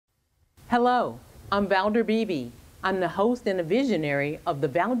Hello, I'm Valder Beebe. I'm the host and a visionary of the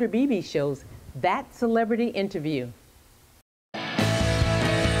Valder Beebe Show's That Celebrity Interview.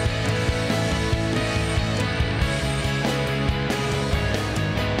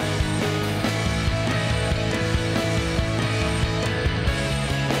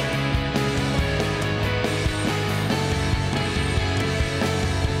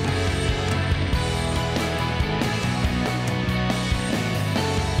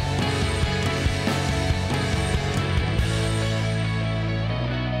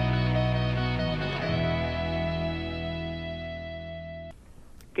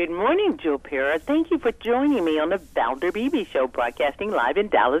 Good morning, Joe Pera. Thank you for joining me on the Valder Beebe Show, broadcasting live in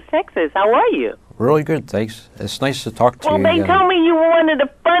Dallas, Texas. How are you? Really good, thanks. It's nice to talk to you again. Well, they told me you were one of the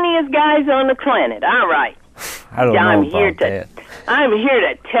funniest guys on the planet. All right. I don't know about that. I'm here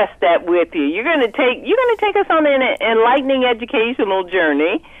to test that with you. You're gonna take us on an enlightening educational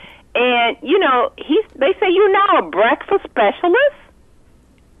journey, and they say you're now a breakfast specialist.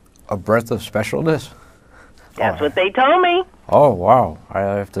 A breakfast specialist? That's what they told me. Oh, wow. I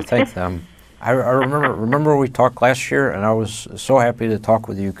have to thank them. I remember we talked last year, and I was so happy to talk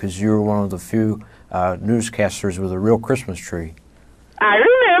with you because you were one of the few newscasters with a real Christmas tree. I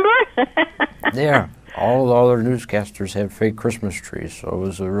remember. Yeah. All the other newscasters had fake Christmas trees, so it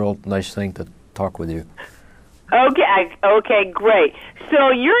was a real nice thing to talk with you. Okay, great. So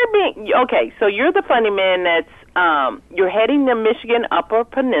you're the funny man that's you're heading the Michigan Upper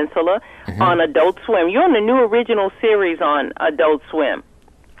Peninsula on Adult Swim. You're on the new original series on Adult Swim.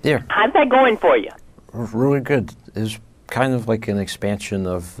 Yeah. How's that going for you? Really good. It's kind of like an expansion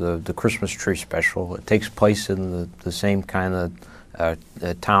of the Christmas tree special. It takes place in the same kind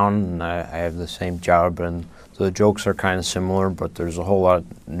of town, and I have the same job, and so the jokes are kind of similar, but there's a whole lot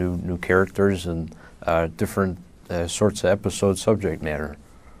of new characters and different sorts of episode subject matter.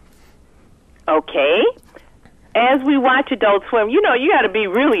 Okay. As we watch Adult Swim, you got to be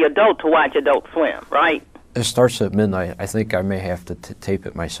really adult to watch Adult Swim, right? It starts at midnight. I think I may have to tape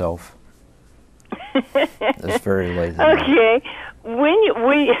it myself. It's very late. Okay. When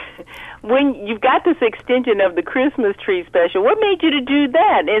you've got this extension of the Christmas tree special, what made you to do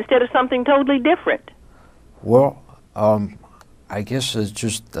that instead of something totally different? Well, I guess it's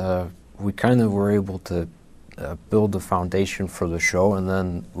just we kind of were able to build the foundation for the show, and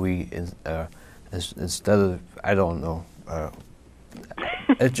then we instead of, I don't know,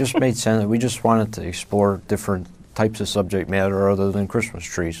 it just made sense. We just wanted to explore different types of subject matter other than Christmas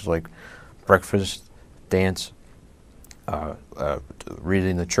trees, like breakfast, dance,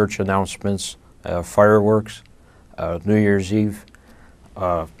 reading the church announcements, fireworks, New Year's Eve,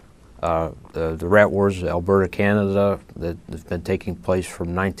 the rat wars of Alberta, Canada, that have been taking place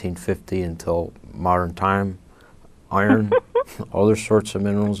from 1950 until modern time, iron, other sorts of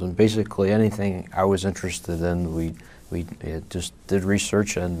minerals, and basically anything I was interested in, we just did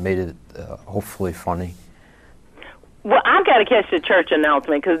research and made it hopefully funny. Well, I've got to catch the church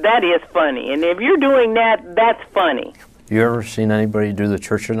announcement because that is funny, and if you're doing that, that's funny. You ever seen anybody do the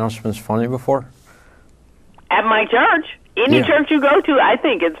church announcements funny before? At my church. Any church you go to, I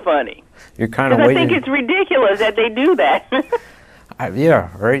think it's funny. You're kind of waiting. I think it's ridiculous that they do that. Yeah,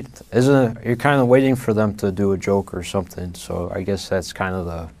 right. Isn't it? You're kind of waiting for them to do a joke or something. So I guess that's kind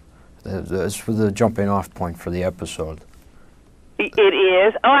of it's the jumping off point for the episode. It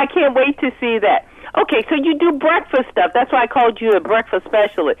is. Oh, I can't wait to see that. Okay, so you do breakfast stuff. That's why I called you a breakfast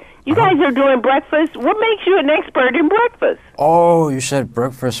specialist. You guys are doing breakfast. What makes you an expert in breakfast? Oh, you said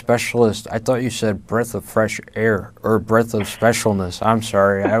breakfast specialist. I thought you said breath of fresh air or breath of specialness. I'm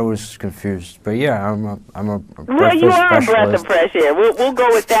sorry, I was confused. But yeah, I'm a breakfast specialist. Well, you are a breath of fresh air. We'll go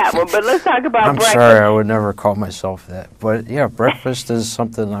with that one. But let's talk about breakfast. I'm sorry, I would never call myself that. But yeah, breakfast is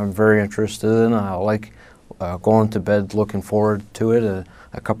something I'm very interested in. I like going to bed looking forward to it.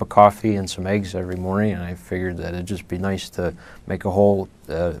 A cup of coffee and some eggs every morning, and I figured that it'd just be nice to make a whole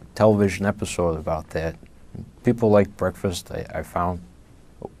television episode about that. People like breakfast, I found.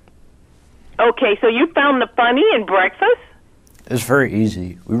 Okay, so you found the funny in breakfast? It's very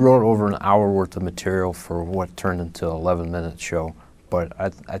easy. We wrote over an hour worth of material for what turned into an 11-minute show, but I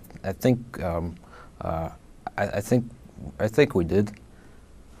think we did.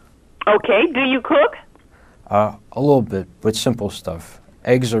 Okay, do you cook? A little bit, but simple stuff.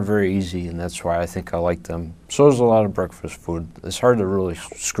 Eggs are very easy, and that's why I think I like them. So is a lot of breakfast food. It's hard to really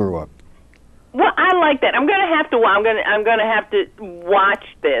screw up. Well, I like that. I'm going to have to watch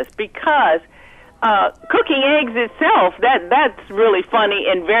this because cooking eggs itself, that's really funny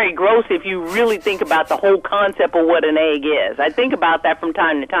and very gross if you really think about the whole concept of what an egg is. I think about that from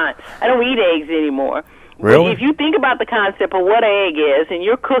time to time. I don't eat eggs anymore. Really? But if you think about the concept of what an egg is and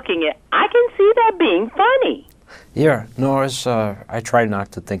you're cooking it, I I can see that being funny. Yeah, no, it's I try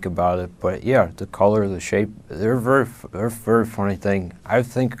not to think about it, but yeah, the color, the shape, they're a very funny thing. I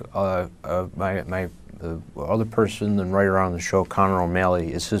think my other person and writer on the show, Connor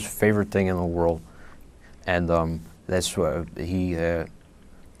O'Malley, is his favorite thing in the world, and that's what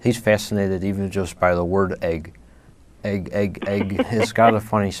he's fascinated even just by the word egg. Egg. It's got a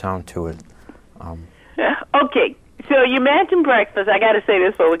funny sound to it. Okay, so you mentioned breakfast. I got to say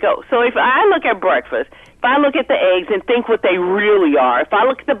this before we go. So if I look at breakfast, if I look at the eggs and think what they really are, if I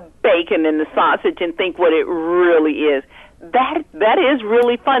look at the bacon and the sausage and think what it really is, that is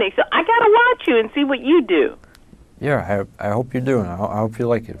really funny. So I got to watch you and see what you do. Yeah, I hope you do, and I hope you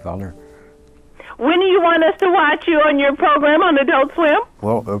like it, Valder. When do you want us to watch you on your program on Adult Swim?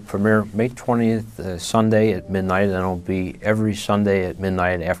 Well, it'll premiere May 20th, Sunday at midnight, and it'll be every Sunday at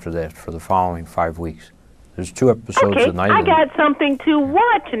midnight after that for the following 5 weeks. There's 2 episodes a night. I got something to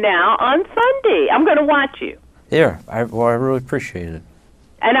watch now on Sunday. I'm going to watch you. Yeah, I really appreciate it.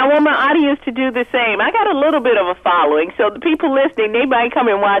 And I want my audience to do the same. I got a little bit of a following, so the people listening, they might come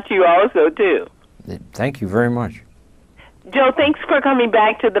and watch you also, too. Thank you very much. Joe, thanks for coming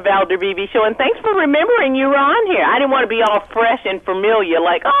back to the Valder Beebe Show, and thanks for remembering you were on here. I didn't want to be all fresh and familiar,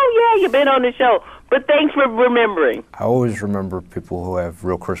 like, oh, yeah, you've been on the show. But thanks for remembering. I always remember people who have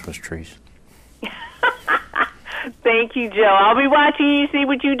real Christmas trees. Thank you, Joe. I'll be watching you, see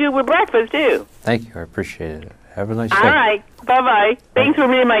what you do with breakfast, too. Thank you. I appreciate it. Have a nice day. All right. Bye-bye. Thanks for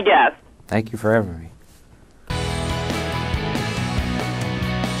being my guest. Thank you for having me.